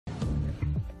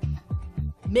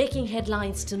Making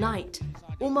headlines tonight,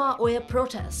 Umaoya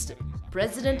protest.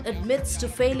 President admits to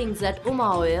failings at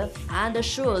Umaoya and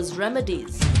assures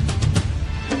remedies.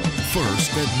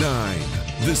 First at 9.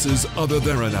 This is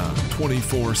Derana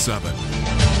 24/7.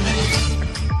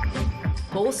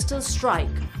 Postal strike.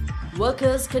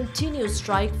 Workers continue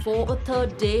strike for a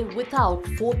third day without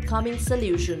forthcoming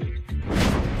solution.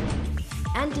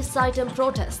 Anti-SITEM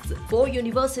protests. 4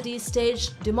 universities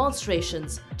staged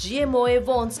demonstrations. GMOA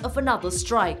warns of another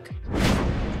strike.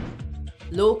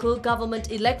 Local government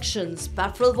elections.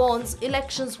 PAFRL warns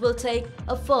elections will take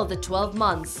a further 12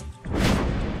 months.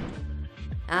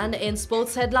 And in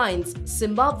sports headlines,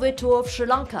 Zimbabwe tour of Sri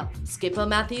Lanka. Skipper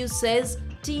Matthews says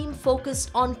team focused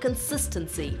on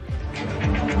consistency.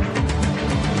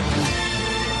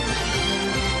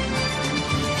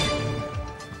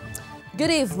 Good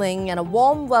evening and a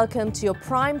warm welcome to your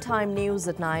prime time news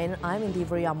at 9. I'm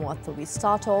Indivri Amuatha. We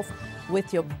start off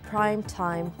with your prime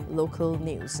time local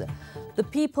news. The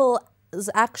People's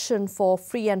Action for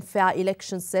Free and Fair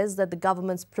Elections says that the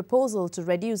government's proposal to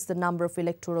reduce the number of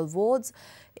electoral wards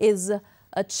is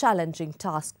a challenging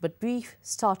task. But we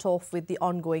start off with the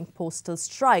ongoing postal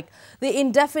strike. The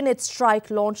indefinite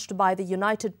strike launched by the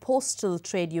United Postal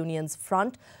Trade Unions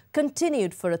Front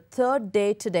continued for a third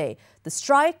day today. The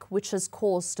strike, which has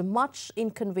caused much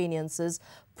inconveniences,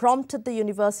 prompted the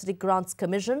University Grants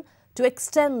Commission to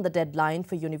extend the deadline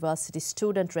for university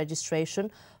student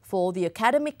registration for the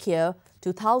academic year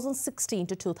 2016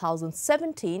 to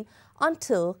 2017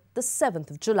 until the 7th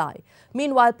of July.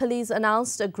 Meanwhile, police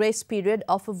announced a grace period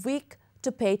of a week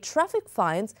to pay traffic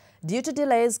fines due to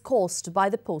delays caused by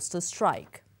the postal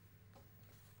strike.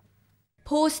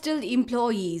 Postal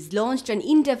employees launched an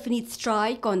indefinite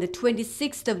strike on the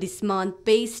 26th of this month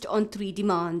based on 3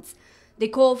 demands. They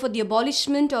call for the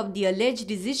abolishment of the alleged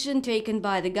decision taken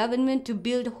by the government to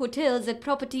build hotels at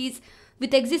properties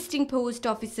with existing post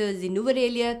offices in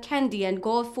Nuvarelia, Kandy and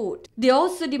Golf Fort. They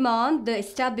also demand the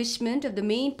establishment of the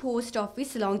main post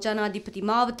office along Janadipati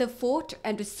Mawatha Fort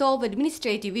and to solve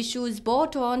administrative issues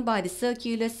brought on by the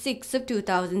Circular 6 of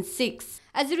 2006.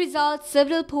 As a result,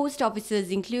 several post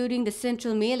offices, including the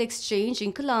Central Mail Exchange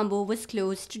in Colombo, was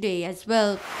closed today as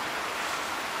well.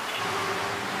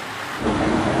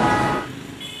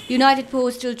 United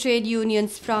Postal Trade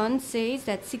Unions Front says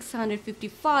that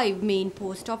 655 main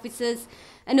post offices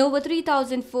and over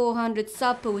 3,400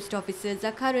 sub-post offices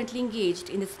are currently engaged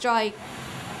in the strike.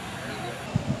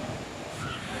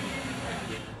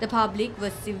 The public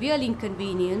was severely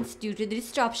inconvenienced due to the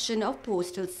disruption of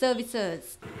postal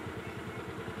services.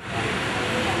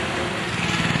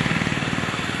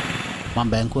 මම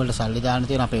බැංකුවලට සල්ලි දාන්න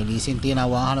තියෙනවා අපේ leasing තියෙන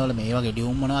වාහනවල මේ වගේ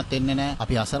ඩියුම් මොනවත් එන්නේ නැහැ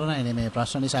අපි අසරණයිනේ මේ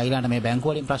ප්‍රශ්න නිසා ඊළඟට මේ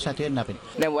බැංකුවලින් ප්‍රශ්න ඇති වෙන්න අපිට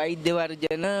දැන් වෛද්‍ය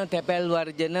වර්ජන තැපැල්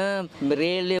වර්ජන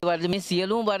රේල්වේ වර්ජන මේ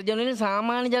සියලුම වර්ජන වලින්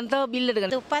සාමාන්‍ය ජනතාව බිල්ලට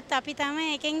ගන්න උපත් අපි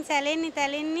තමයි එකෙන්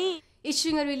සැලෙන්නේ.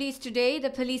 Issuing a release today, the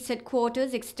police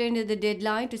headquarters extended the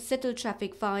deadline to settle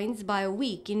traffic fines by a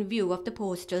week in view of the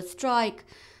postal strike.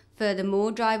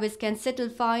 Furthermore, drivers can settle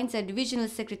fines at divisional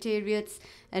secretariats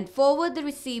and forward the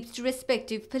receipts to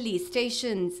respective police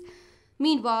stations.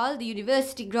 Meanwhile, the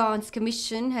University Grants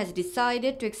Commission has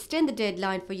decided to extend the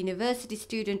deadline for university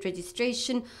student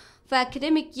registration for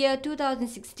academic year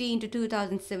 2016 to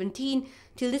 2017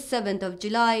 till the 7th of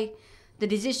July.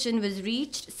 The decision was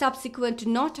reached subsequent to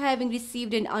not having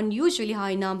received an unusually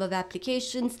high number of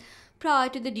applications prior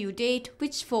to the due date,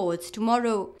 which falls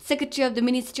tomorrow. Secretary of the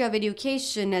Ministry of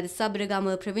Education at the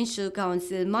Sabaragama Provincial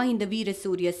Council, Mahinda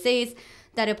Veerasurya, says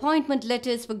that appointment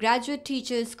letters for graduate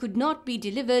teachers could not be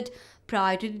delivered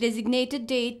prior to the designated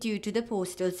date due to the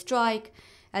postal strike.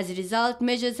 As a result,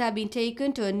 measures have been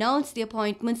taken to announce the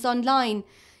appointments online.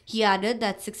 He added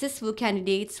that successful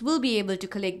candidates will be able to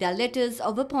collect their letters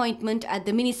of appointment at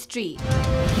the ministry.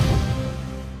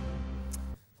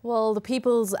 Well, the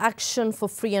People's Action for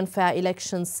Free and Fair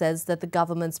Elections says that the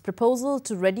government's proposal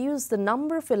to reduce the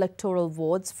number of electoral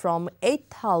wards from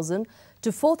 8,000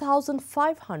 to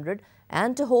 4,500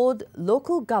 and to hold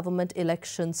local government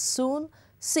elections soon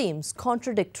seems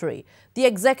contradictory. The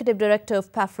Executive Director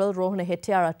of PAFRL, Rohana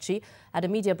Hettiarachchi, at a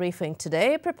media briefing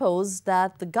today proposed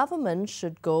that the government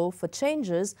should go for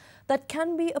changes that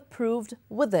can be approved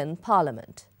within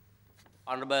Parliament.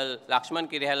 Honorable Lakshman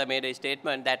Kirihela made a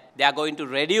statement that they are going to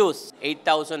reduce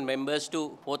 8,000 members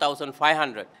to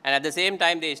 4,500. And at the same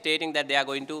time, they are stating that they are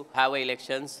going to have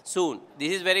elections soon.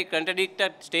 This is very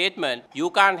contradicted statement. You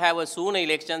can't have a soon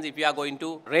elections if you are going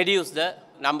to reduce the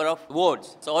number of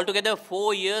wards. So altogether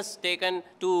 4 years taken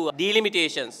to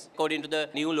delimitations according to the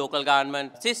new local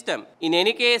government system. In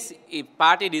any case, if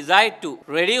party decide to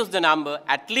reduce the number,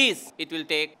 at least it will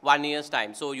take 1 year's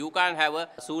time. So you can't have a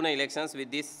sooner elections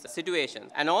with this situation.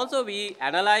 And also we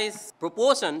analyze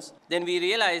proportions, then we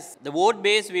realize the vote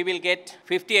base we will get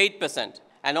 58%.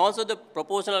 And also the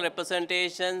proportional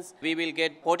representations, we will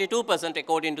get 42%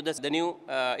 according to the new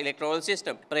electoral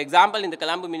system. For example, in the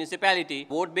Colombo municipality,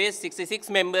 vote base 66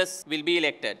 members will be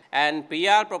elected. And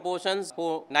PR proportions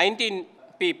for 19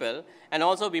 people, and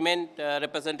also women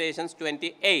representations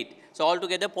 28. So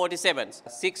altogether 47.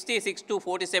 66 to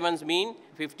 47 mean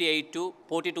 58 to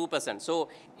 42%. So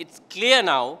it's clear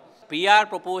now, PR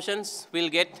proportions will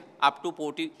get up to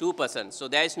 42%. So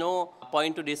there is no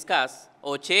point to discuss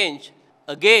or change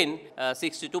again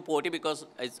 60 to 40, because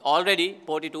it's already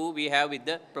 42 we have with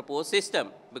the proposed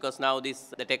system, because now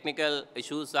the technical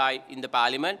issues are in the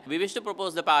parliament. We wish to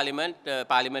propose the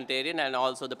parliamentarian and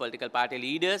also the political party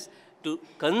leaders to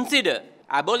consider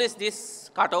abolish this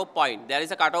cutoff point. There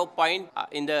is a cutoff point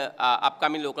in the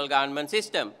upcoming local government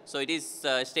system. So it is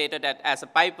stated as a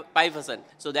 5%.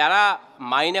 So there are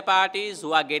minor parties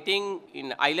who are getting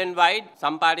in island-wide.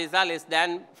 Some parties are less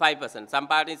than 5%. Some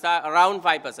parties are around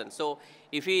 5%. So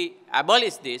if we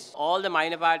abolish this, all the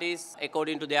minor parties,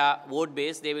 according to their vote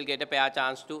base, they will get a fair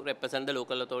chance to represent the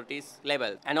local authorities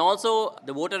level. And also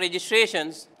the voter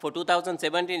registrations for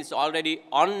 2017 is already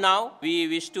on now. We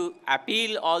wish to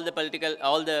appeal all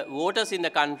the voters in the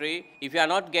country. If you are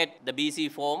not get the BC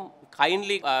form,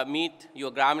 kindly meet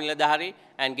your Gram Niladhari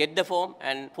and get the form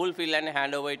and fulfill and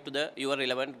hand over it to your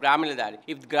relevant Gram Niladhari.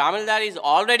 If Gram Niladhari is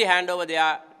already hand over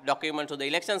their document to the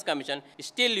Elections Commission,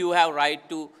 still you have right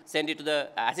to send it to the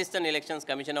Assistant Elections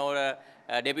Commissioner or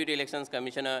a Deputy Elections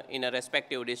Commissioner in a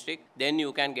respective district. Then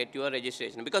you can get your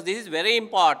registration. Because this is very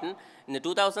important. In the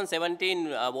 2017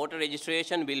 voter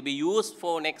registration will be used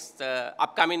for next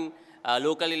upcoming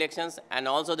local elections and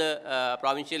also the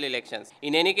provincial elections.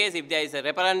 In any case, if there is a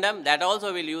referendum, that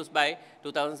also will use by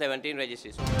 2017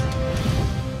 registration.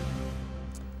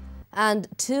 And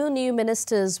 2 new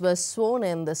ministers were sworn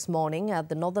in this morning at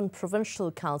the Northern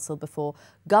Provincial Council before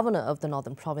Governor of the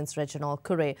Northern Province, Reginald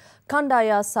Kure.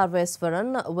 Kandaya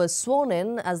Sarveswaran was sworn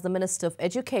in as the Minister of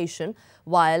Education,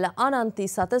 while Ananthi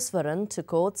Satheswaran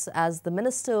took oaths as the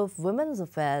Minister of Women's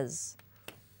Affairs.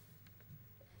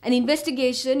 An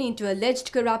investigation into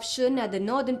alleged corruption at the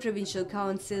Northern Provincial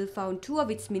Council found 2 of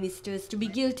its ministers to be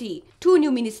guilty. 2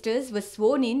 new ministers were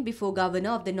sworn in before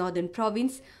Governor of the Northern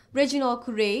Province, Reginald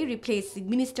Kure, replacing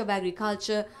Minister of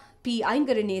Agriculture P.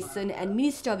 Aingaranesan and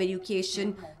Minister of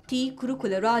Education T.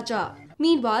 Kurukula Raja.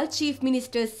 Meanwhile, Chief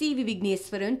Minister C. V.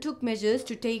 Vigneswaran took measures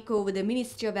to take over the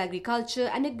Ministry of Agriculture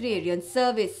and Agrarian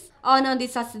Service. Anandi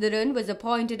Sasidharan was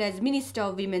appointed as Minister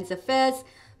of Women's Affairs,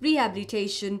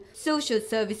 Rehabilitation, Social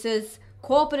Services,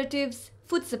 Cooperatives,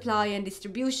 Food Supply and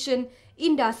Distribution,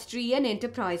 Industry and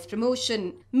Enterprise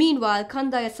Promotion. Meanwhile,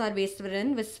 Kandaya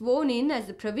Sarveswaran was sworn in as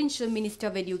the Provincial Minister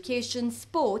of Education,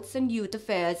 Sports and Youth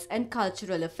Affairs and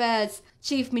Cultural Affairs.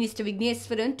 Chief Minister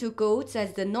Vigneswaran took oaths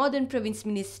as the Northern Province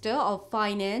Minister of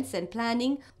Finance and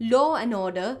Planning, Law and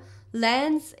Order,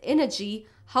 Lands, Energy,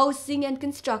 Housing and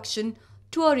Construction,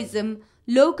 Tourism,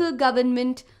 Local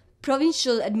Government,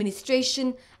 Provincial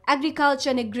Administration,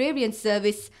 Agriculture and Agrarian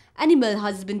Service, Animal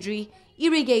Husbandry,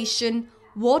 Irrigation,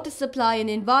 Water Supply and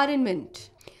Environment.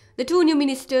 The 2 new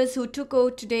ministers who took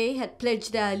oath today had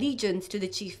pledged their allegiance to the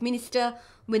Chief Minister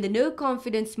when the no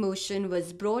confidence motion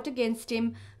was brought against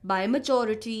him by a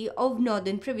majority of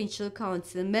Northern Provincial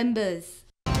Council members.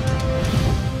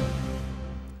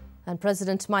 And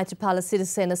President Maithripala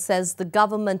Sirisena says the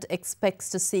government expects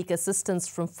to seek assistance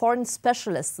from foreign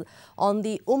specialists on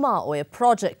the Uma Oya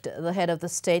project. The head of the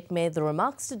state made the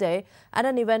remarks today at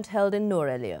an event held in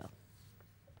Nuwara.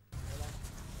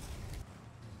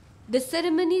 The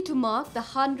ceremony to mark the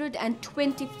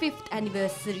 125th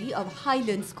anniversary of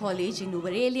Highlands College in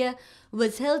Nuwara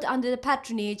was held under the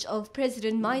patronage of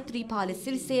President Maithripala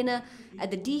Sirisena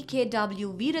at the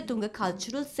DKW Veeratunga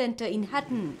Cultural Centre in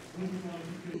Hatton.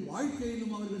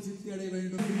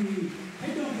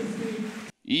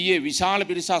 ඊයේ විශාල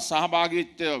පිරිසක්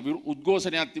සහභාගීත්වය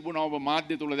උද්ඝෝෂණයක් තිබුණා ඔබ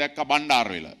මාධ්‍ය තුල දැක්ක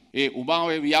බණ්ඩාරවල. ඒ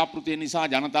උභාවයේ ව්‍යාපෘතිය නිසා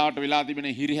ජනතාවට වෙලා තිබෙන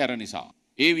හිරිහැර නිසා.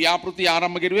 ඒ ව්‍යාපෘතිය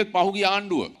ආරම්භ කෙරුවෙත් පහුගිය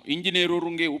ආණ්ඩුව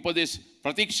ඉංජිනේරුවරුන්ගේ උපදෙස්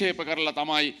ප්‍රතික්ෂේප කරලා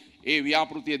තමයි ඒ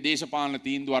ව්‍යාපෘතිය දේශපාලන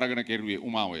තීන්දුව අරගෙන කෙරුවේ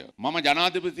උමාවය. මම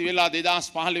ජනාධිපති වෙලා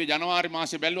 2015 ජනවාරි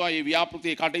මාසේ බැලුවා මේ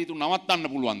ව්‍යාපෘතියේ කටයුතු නවත්තන්න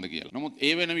පුළුවන්ද කියලා. නමුත්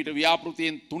ඒ වෙන විට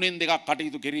ව්‍යාපෘතියෙන් 3න් 2ක්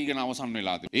කටයුතු කෙරීගෙන අවසන්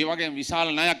වෙලා තිබුණා. ඒ වගේම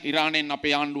විශාල ණයක් ඉරානයෙන්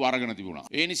අපේ ආණ්ඩුව අරගෙන තිබුණා.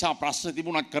 ඒ නිසා ප්‍රශ්න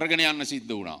තිබුණත් කරගෙන යන්න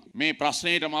සිද්ධ වුණා. මේ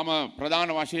ප්‍රශ්නයට මම ප්‍රධාන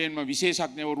වශයෙන්ම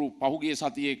විශේෂඥවරු පහුගිය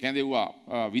සතියේ කැඳෙව්වා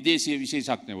විදේශීය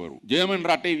විශේෂඥවරු. ජර්මන්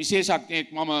රටේ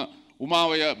විශේෂඥයෙක් මම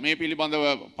උමාවය මේ පිළිබඳව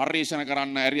පර්යේෂණ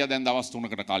කරන්න ඇරියා දැන් දවස්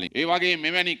 3කට කලින්. ඒ වගේ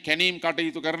මෙවැනි කැණීම්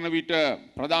කටයුතු කරන විට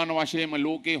ප්‍රධාන වශයෙන්ම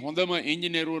ලෝකේ හොඳම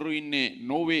ඉංජිනේරුවරු ඉන්නේ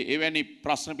නෝර්වේ. එවැනි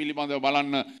ප්‍රශ්න පිළිබඳව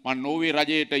බලන්න මම නෝර්වේ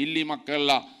රජයට ඉල්ලීමක්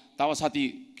කළා. තව සති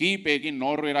කීපයකින්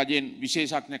නෝර්වේ රජයෙන්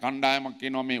විශේෂඥ කණ්ඩායමක්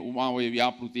එනවා මේ උමාවය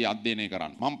ව්‍යාපෘතිය අධ්‍යයනය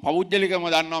කරන්න. මම පෞද්ගලිකව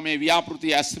දන්නවා මේ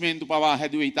ව්‍යාපෘතිය ඇස්මෙන්තු පවා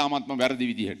හැදුවේ ඉතාමත්ම වැරදි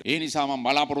විදිහට. ඒ නිසා මම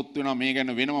බලාපොරොත්තු වෙනවා මේ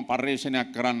ගැන වෙනම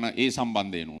පර්යේෂණයක් කරන්න ඒ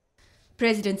සම්බන්ධයෙන්.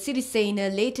 President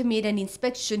Sirisena later made an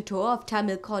inspection tour of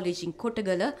Tamil College in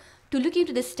Kottagala to look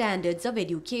into the standards of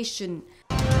education.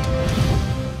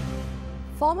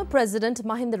 Former President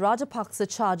Mahinda Rajapaksa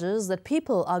charges that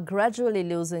people are gradually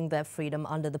losing their freedom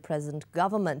under the present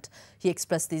government. He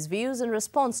expressed these views in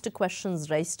response to questions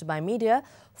raised by media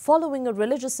following a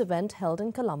religious event held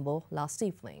in Colombo last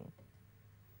evening.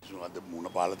 අද මුණ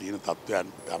පාලා තියෙන තත්ත්වයන්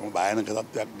තම භයානක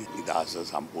තත්ත්වයක් නිදහස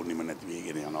සම්පූර්ණයෙන්ම නැති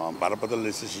වෙගෙන යනවා. බරපතල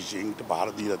ලෙස ශිෂ්‍යයින්ට පහර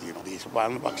දීලා තියෙනවා.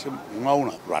 දේශපාලන පක්ෂ මුවා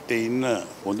වුණා. රටේ ඉන්න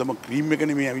හොඳම ක්‍රීම් එක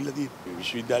නෙමෙයි ඇවිල්ලා තියෙන්නේ.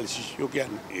 විශ්වවිද්‍යාල ශිෂ්‍යයෝ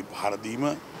කියන්නේ ඒ පහර දීම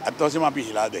අත් වශයෙන්ම අපි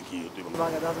හිලා දැකිය යුතුයි.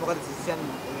 මගේ අදහස මොකද ශිෂ්‍යයන්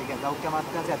මේ සෞඛ්‍ය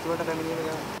අමාත්‍යාංශය ඇතුළට පැමිණීම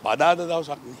ගැන. බදාද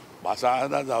දවසක් නේ.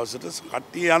 බසාදා දවසට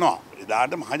කට්ටිය යනවා.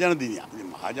 එදාට මහජන දිනයක්. ඉතින්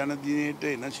මහජන දිනේට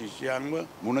එන ශිෂ්‍යයන්ව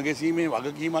මුණ ගැසීමේ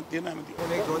වගකීමක් තියෙන හැමතිස්සෙම.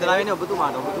 මේ චෝදනාව වෙන්නේ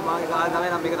ඔබතුමාට. ඔබතුමාගේ කාලේ තමයි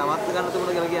නම් මේක නවත්ත ගන්න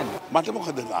තුමුණ කියලා කියන්නේ. මට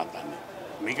මොකද නවත්තන්නේ?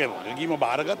 මේක වගකීම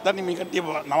බාරගත්තානේ මේ කට්ටිය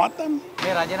නවත්තන්නේ.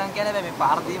 මේ රජ නම් කියන්නේ මේ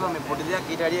පහර දීම මේ පොඩි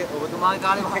දෙයක් ඊට වැඩිය ඔබතුමාගේ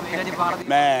කාලේ මේ වැඩි පහර දීම.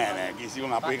 නෑ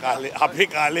කිසිම අපේ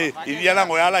කාලේ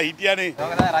ඉරියනම් ඔයාලා හිටියානේ. ඒක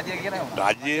තමයි රජය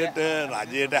කියන්නේ.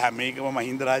 රජයට හැම එකම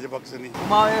මහින්ද රාජපක්ෂනේ.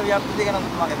 උමාවේ ව්‍යාපෘතිය ගැන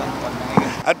ඔබතුමාගේ දක්වන්න.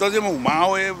 අතොසෙම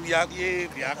උමාවේ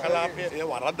ක්‍රියාකලාපය ඒ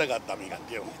වරද්ද ගත්තා මේ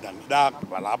කට්ටිය. දැන් ඉදා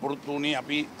බලාපොරොත්තු වුණේ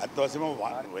අපි අතොසෙම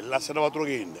වෙල්ලස්සට වතුර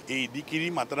ගේන්න. ඒ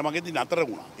ඉදිකිරීම අතරමඟදී නතර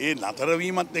වුණා. ඒ නතර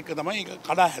වීමත් එක්ක තමයි ඒක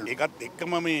කඩා හැලුනේ. ඒකත්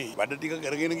එක්කම මේ වැඩ ටික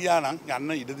කරගෙන ගියා නම්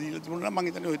යන්න ඉඩ දීලා තිබුණා නම් මම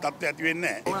හිතන්නේ ওই තත්ත්වය ඇති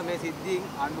වෙන්නේ නැහැ. ඕන මේ සිද්ධියෙන්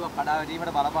ආණ්ඩුව කඩා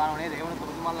වැටීමට බලපානව නේද? ඒක වුණත්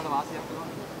ඔබතුමාලට වාසියක් වෙනවා.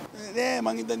 නෑ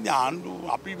මම හිතන්නේ ආණ්ඩුව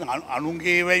අපි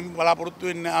අනුන්ගේ ඒවායින්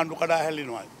බලාපොරොත්තු වෙන්නේ ආණ්ඩුව කඩා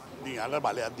හැලෙනවා. ඉතින් අර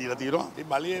බලයක් දීලා තියෙනවා. ඒ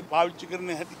බලය පාවිච්චි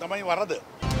කරන හැටි තමයි වරද.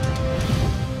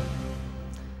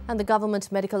 And the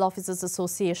Government Medical Officers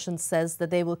Association says that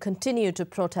they will continue to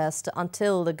protest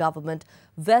until the government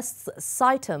vests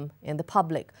Citum in the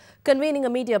public. Convening a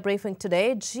media briefing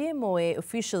today, GMOA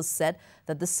officials said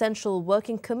that the Central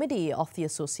Working Committee of the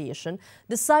association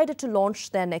decided to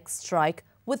launch their next strike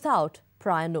without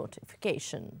prior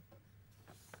notification.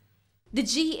 The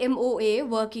GMOA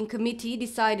Working Committee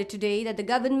decided today that the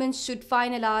government should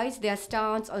finalize their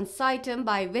stance on Citum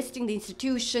by vesting the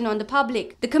institution on the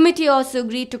public. The committee also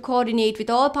agreed to coordinate with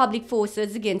all public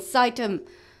forces against Citum.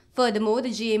 Furthermore, the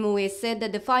GMOA said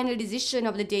that the final decision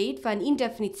of the date for an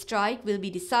indefinite strike will be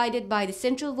decided by the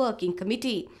Central Working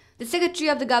Committee. The Secretary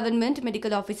of the Government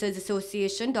Medical Officers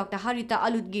Association, Dr. Haritha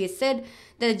Aludge, said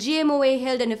that the GMOA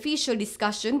held an official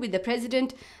discussion with the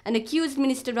President and accused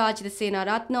Minister Rajitha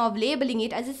Senaratne of labelling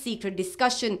it as a secret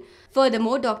discussion.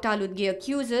 Furthermore, Dr. Aludge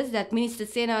accuses that Minister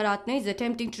Senaratne is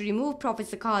attempting to remove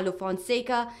Professor Carlo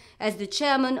Fonseca as the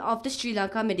chairman of the Sri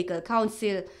Lanka Medical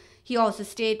Council. He also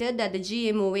stated that the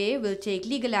GMOA will take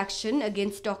legal action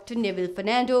against Dr. Neville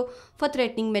Fernando for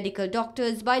threatening medical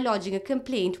doctors by lodging a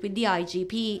complaint with the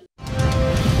IGP.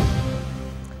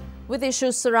 With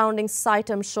issues surrounding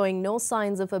Citum showing no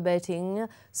signs of abating,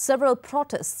 several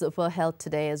protests were held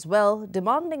today as well,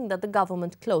 demanding that the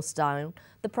government close down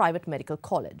the private medical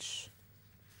college.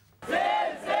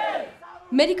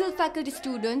 Medical faculty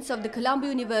students of the Colombo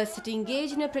University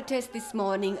engaged in a protest this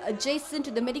morning adjacent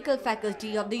to the medical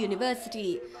faculty of the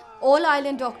university. All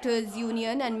Island Doctors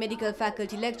Union and Medical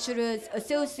Faculty Lecturers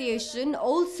Association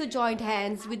also joined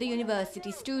hands with the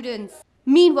university students.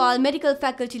 Meanwhile, medical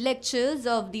faculty lecturers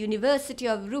of the University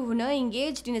of Ruhuna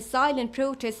engaged in a silent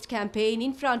protest campaign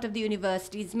in front of the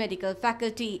university's medical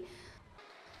faculty.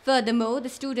 Furthermore, the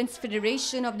Students'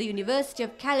 Federation of the University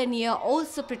of Caledonia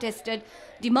also protested,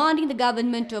 demanding the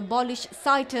government to abolish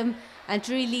Citum and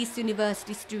to release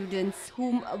university students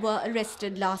whom were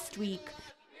arrested last week.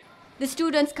 The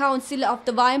Students' Council of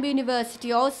the Wayamba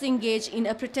University also engaged in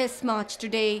a protest march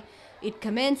today. It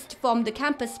commenced from the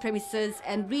campus premises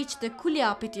and reached the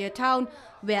Kuliapitiya town,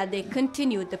 where they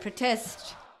continued the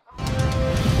protest.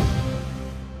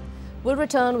 We'll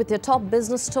return with your top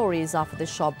business stories after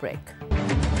this short break.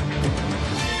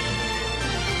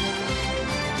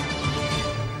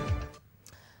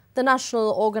 The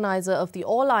national organizer of the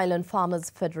All Island Farmers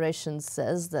Federation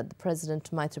says that the President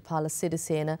Maithripala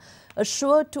Sirisena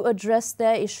assured to address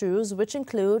their issues, which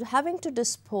include having to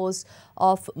dispose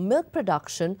of milk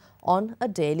production on a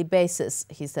daily basis.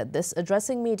 He said this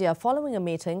addressing media following a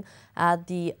meeting at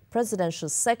the Presidential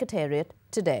Secretariat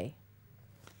today.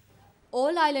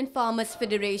 All Island Farmers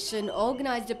Federation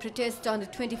organised a protest on the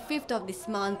 25th of this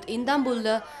month in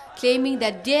Dambulla, claiming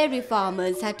that dairy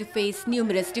farmers had to face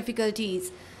numerous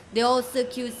difficulties. They also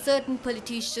accused certain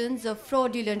politicians of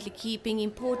fraudulently keeping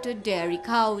imported dairy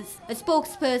cows. A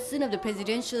spokesperson of the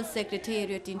Presidential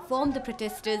Secretariat informed the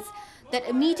protesters that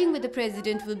a meeting with the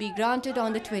President will be granted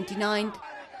on the 29th.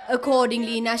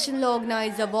 Accordingly, national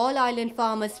organizer of All Island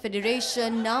Farmers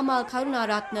Federation, Namal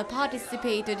Karunaratne,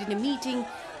 participated in a meeting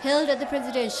held at the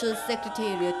Presidential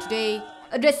Secretariat today.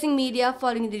 Addressing media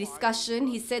following the discussion,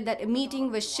 he said that a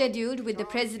meeting was scheduled with the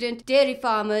President, dairy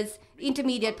farmers,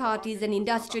 intermediate parties and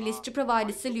industrialists to provide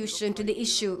a solution to the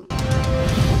issue.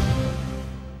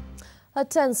 A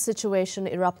tense situation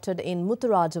erupted in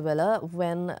Mutturajavela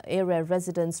when area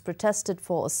residents protested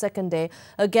for a second day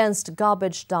against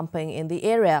garbage dumping in the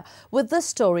area. With this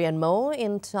story and more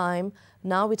in time,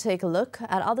 now we take a look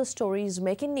at other stories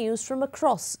making news from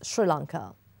across Sri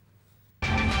Lanka.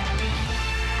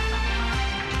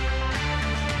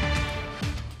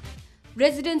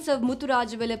 Residents of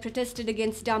Mutturajavela protested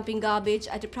against dumping garbage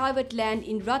at a private land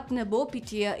in Ratna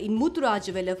Bopitiya in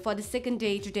Mutturajavela for the second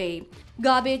day today.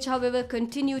 Garbage, however,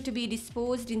 continued to be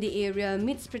disposed in the area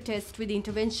amidst protest with the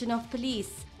intervention of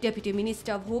police. Deputy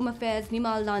Minister of Home Affairs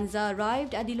Nimal Lanza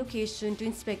arrived at the location to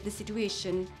inspect the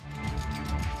situation.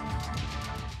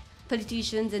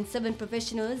 Politicians and 7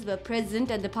 professionals were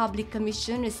present at the public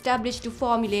commission established to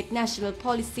formulate national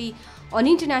policy on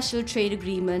international trade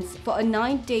agreements for a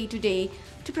 9th day today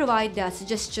to provide their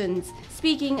suggestions.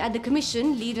 Speaking at the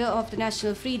commission, leader of the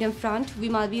National Freedom Front,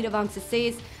 Vimal Veeravamsa,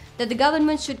 says that the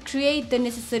government should create the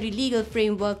necessary legal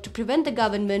framework to prevent the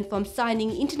government from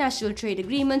signing international trade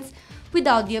agreements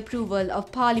without the approval of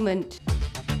Parliament.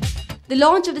 The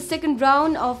launch of the second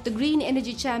round of the Green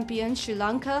Energy Champion Sri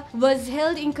Lanka was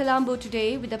held in Colombo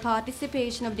today with the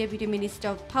participation of Deputy Minister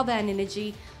of Power and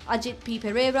Energy Ajit P.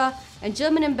 Pereira and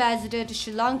German Ambassador to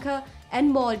Sri Lanka and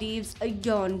Maldives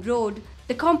Jon Rode.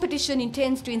 The competition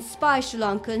intends to inspire Sri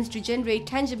Lankans to generate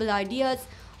tangible ideas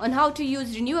on how to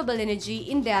use renewable energy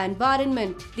in their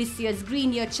environment. This year's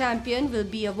Green Year Champion will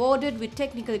be awarded with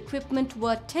technical equipment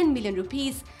worth 10 million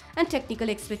rupees and technical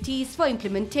expertise for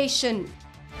implementation.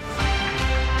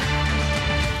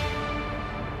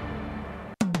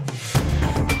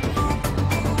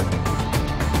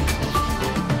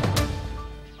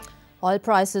 Oil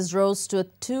prices rose to a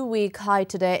 2-week high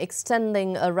today,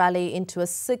 extending a rally into a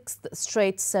 6th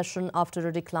straight session after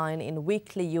a decline in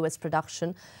weekly U.S.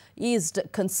 production eased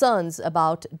concerns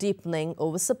about deepening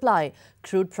oversupply.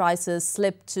 Crude prices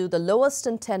slipped to the lowest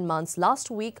in 10 months last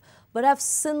week, but have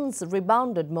since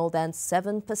rebounded more than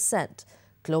 7%.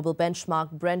 Global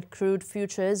benchmark Brent crude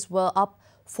futures were up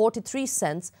 43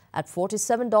 cents at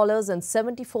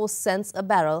 $47.74 a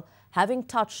barrel, having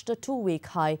touched a 2-week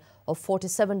high of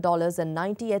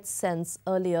 $47.98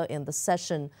 earlier in the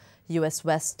session. U.S.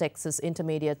 West Texas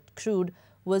Intermediate crude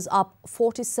was up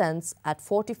 40 cents at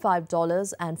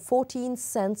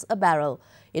 $45.14 a barrel.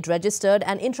 It registered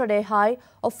an intraday high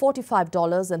of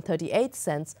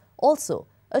 $45.38, also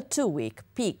a 2-week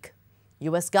peak.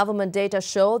 U.S. government data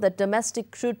show that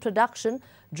domestic crude production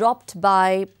dropped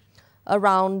by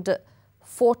around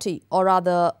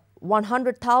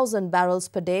 100,000 barrels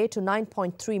per day to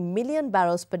 9.3 million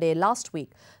barrels per day last week,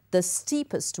 the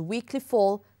steepest weekly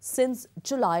fall since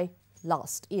July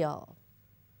last year.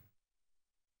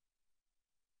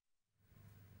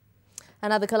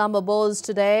 And at the Colombo Bulls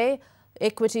today,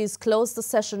 equities closed the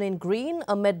session in green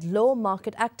amid low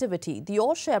market activity. The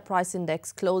all-share price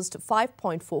index closed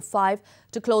 5.45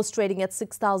 to close trading at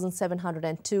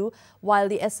 6,702, while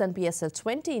the S&P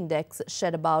SL20 index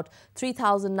shed about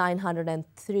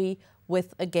 3,903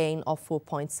 with a gain of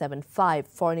 4.75.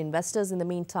 Foreign investors in the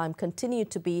meantime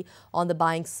continued to be on the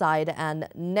buying side, and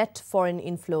net foreign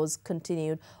inflows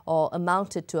continued or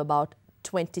amounted to about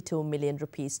 22 million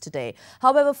rupees today.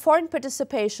 However, foreign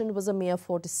participation was a mere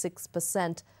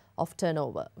 46% of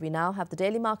turnover. We now have the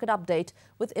daily market update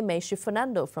with Imeshi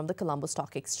Fernando from the Colombo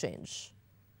Stock Exchange.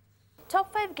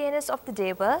 Top 5 gainers of the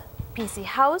day were PC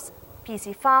House,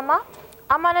 PC Pharma,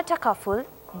 Amana Takaful,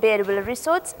 Bearable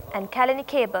Resorts and Kalani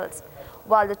Cables,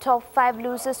 while the top 5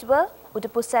 losers were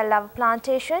Utapusal Lava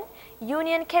Plantation,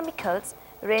 Union Chemicals,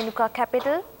 Renuka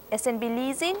Capital, SNB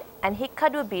Leasing and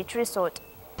Hikkadu Beach Resort.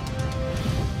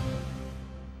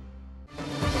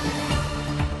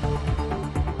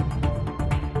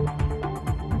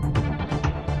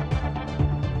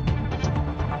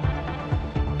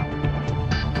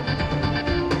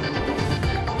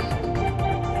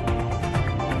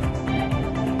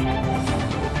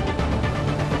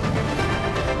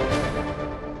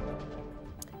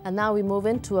 And now we move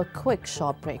into a quick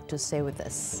short break to stay with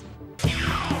us.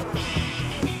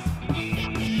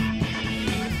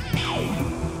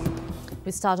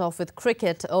 We start off with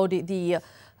cricket. The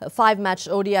five-match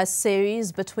ODI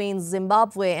series between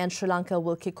Zimbabwe and Sri Lanka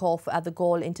will kick off at the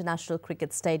Galle International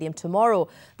Cricket Stadium tomorrow.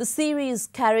 The series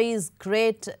carries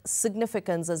great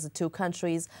significance as the two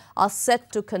countries are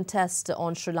set to contest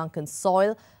on Sri Lankan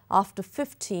soil after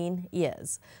 15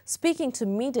 years. Speaking to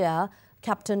media,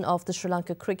 captain of the Sri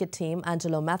Lanka cricket team,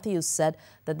 Angelo Matthews, said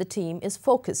that the team is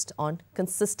focused on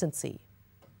consistency.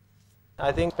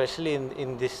 I think especially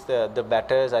in this, the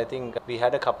batters, I think we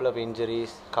had a couple of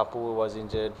injuries. Kapoor was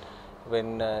injured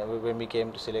when we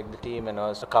came to select the team, and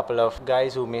also a couple of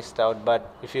guys who missed out.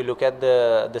 But if you look at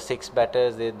the six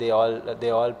batters, they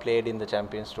all played in the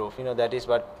Champions Trophy. That is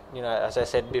what, as I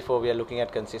said before, we are looking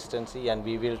at consistency, and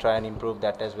we will try and improve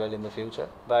that as well in the future.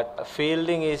 But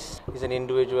fielding is an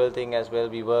individual thing as well.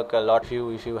 We work a lot.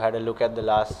 If you had a look at the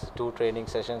last two training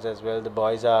sessions as well, the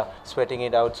boys are sweating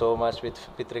it out so much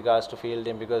with regards to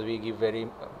fielding, because we give very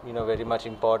much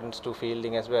importance to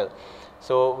fielding as well.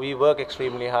 So we work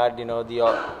extremely hard. The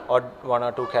odd one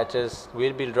or two catches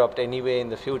will be dropped anyway in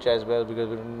the future as well,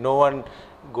 because no one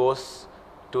goes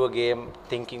to a game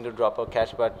thinking to drop a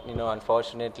catch, but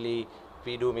unfortunately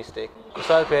we do mistake.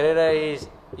 Kusal Pereira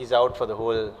is out for the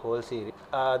whole series.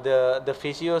 The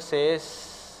physio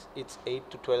says it's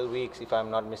 8 to 12 weeks if I'm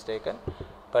not mistaken,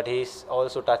 but he's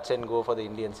also touch and go for the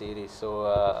Indian series,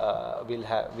 so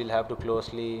we'll have to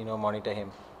closely monitor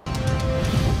him.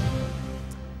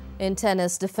 In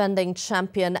tennis, defending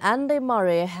champion Andy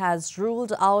Murray has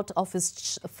ruled out of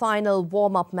his final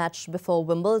warm-up match before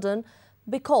Wimbledon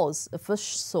because of a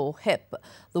sore hip.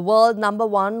 The world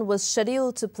 #1 was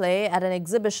scheduled to play at an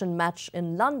exhibition match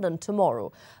in London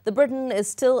tomorrow. The Briton is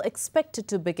still expected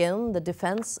to begin the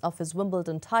defence of his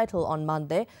Wimbledon title on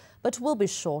Monday, but will be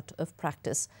short of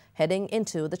practice heading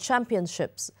into the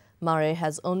championships. Murray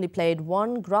has only played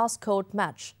one grass court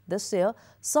match this year,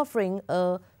 suffering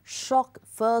a shock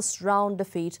first-round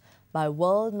defeat by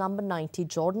world number 90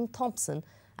 Jordan Thompson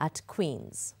at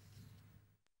Queen's.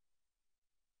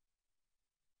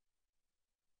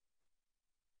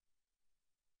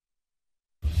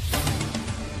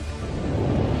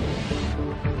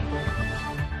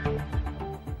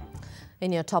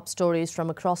 In your top stories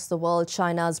from across the world,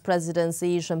 China's President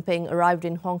Xi Jinping arrived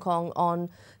in Hong Kong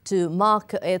on to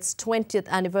mark its 20th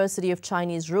anniversary of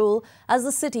Chinese rule as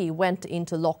the city went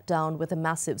into lockdown with a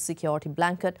massive security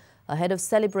blanket ahead of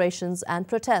celebrations and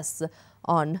protests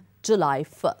on July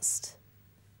 1st.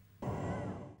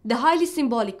 The highly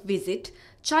symbolic visit,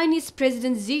 Chinese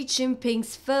President Xi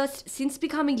Jinping's first since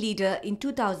becoming leader in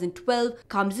 2012,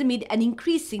 comes amid an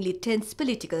increasingly tense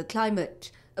political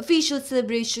climate. Official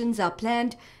celebrations are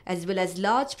planned, as well as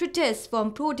large protests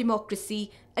from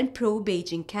pro-democracy and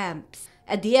pro-Beijing camps.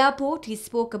 At the airport, he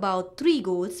spoke about 3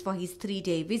 goals for his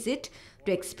 3-day visit: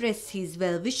 to express his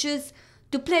well wishes,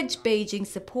 to pledge Beijing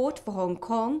support for Hong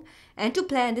Kong, and to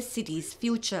plan the city's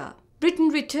future. Britain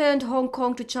returned Hong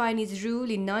Kong to Chinese rule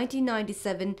in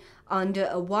 1997 under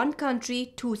a one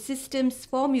country, two systems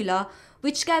formula,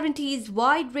 which guarantees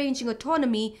wide-ranging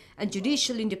autonomy and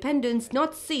judicial independence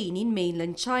not seen in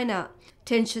mainland China.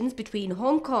 Tensions between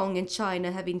Hong Kong and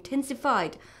China have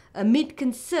intensified amid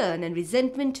concern and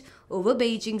resentment over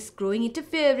Beijing's growing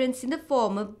interference in the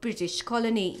former British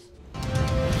colony.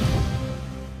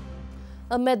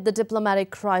 Amid the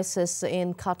diplomatic crisis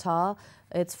in Qatar,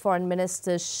 its Foreign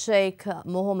Minister Sheikh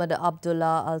Mohammed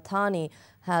Abdullah Al Thani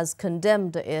has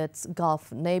condemned its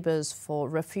Gulf neighbours for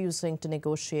refusing to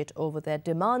negotiate over their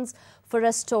demands for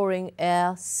restoring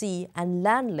air, sea and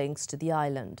land links to the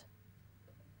island.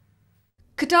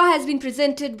 Qatar has been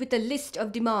presented with a list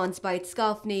of demands by its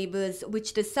Gulf neighbours,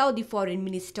 which the Saudi Foreign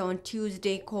Minister on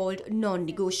Tuesday called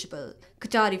non-negotiable.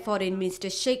 Qatari Foreign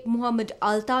Minister Sheikh Mohammed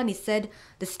Al Thani said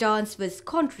the stance was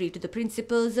contrary to the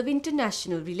principles of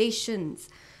international relations.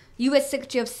 US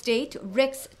Secretary of State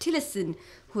Rex Tillerson,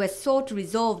 who has sought to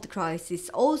resolve the crisis,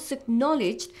 also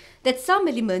acknowledged that some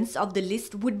elements of the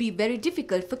list would be very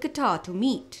difficult for Qatar to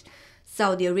meet.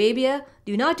 Saudi Arabia,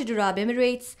 the United Arab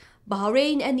Emirates,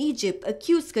 Bahrain and Egypt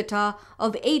accuse Qatar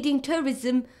of aiding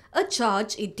terrorism, a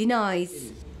charge it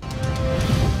denies.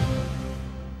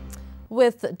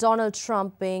 With Donald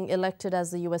Trump being elected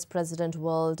as the US president,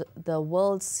 the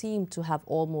world seemed to have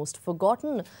almost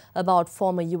forgotten about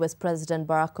former US President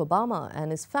Barack Obama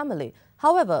and his family.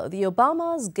 However, the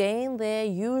Obamas gain their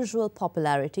usual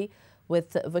popularity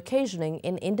with vacationing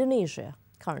in Indonesia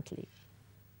currently.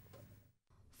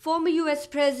 Former US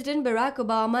President Barack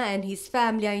Obama and his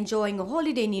family are enjoying a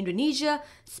holiday in Indonesia,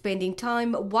 spending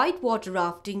time whitewater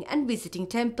rafting and visiting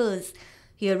temples.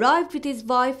 He arrived with his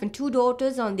wife and 2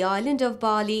 daughters on the island of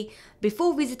Bali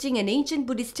before visiting an ancient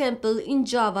Buddhist temple in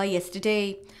Java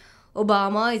yesterday.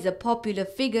 Obama is a popular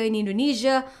figure in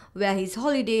Indonesia, where his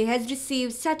holiday has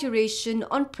received saturation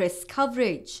on press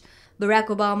coverage. Barack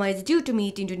Obama is due to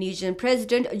meet Indonesian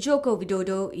President Joko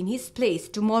Widodo in his place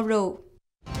tomorrow.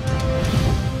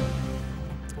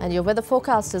 And your weather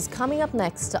forecast is coming up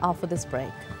next after this break.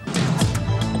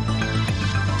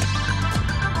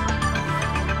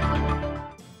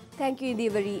 Thank you,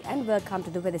 Indivari, and welcome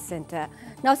to the Weather Centre.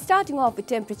 Now, starting off with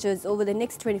temperatures over the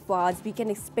next 24 hours, we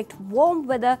can expect warm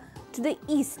weather to the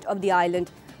east of the island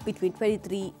between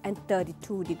 23 and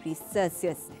 32 degrees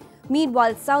Celsius.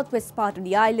 Meanwhile, southwest part of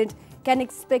the island can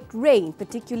expect rain,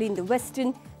 particularly in the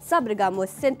western, Sabaragamuwa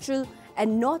central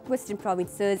and northwestern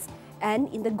provinces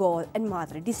and in the Galle and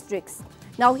Madre districts.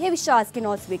 Now, heavy showers can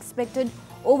also be expected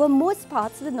over most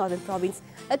parts of the northern province,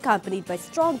 accompanied by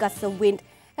strong gusts of wind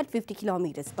at 50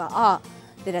 kilometers per hour.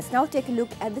 Let us now take a look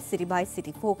at the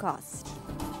city-by-city forecast.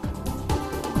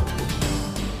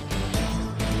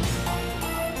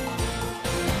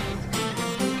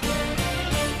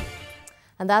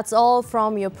 And that's all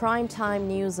from your primetime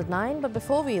news at 9. But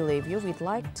before we leave you, we'd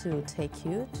like to take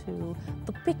you to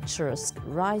the picturesque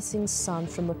rising sun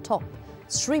from atop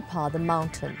Sripa, the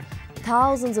mountain.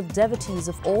 Thousands of devotees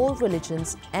of all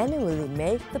religions annually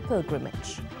make the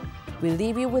pilgrimage. We'll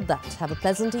leave you with that. Have a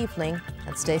pleasant evening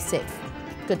and stay safe.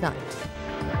 Good night.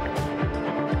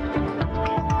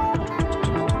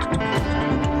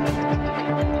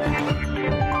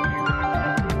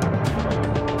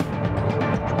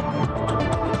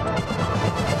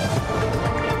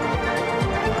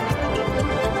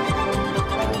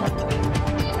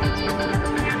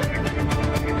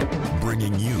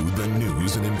 Bringing you the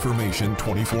news and information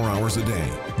 24 hours a day.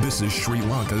 This is Sri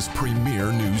Lanka's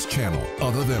premier news channel,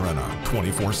 Derana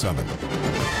 24/7.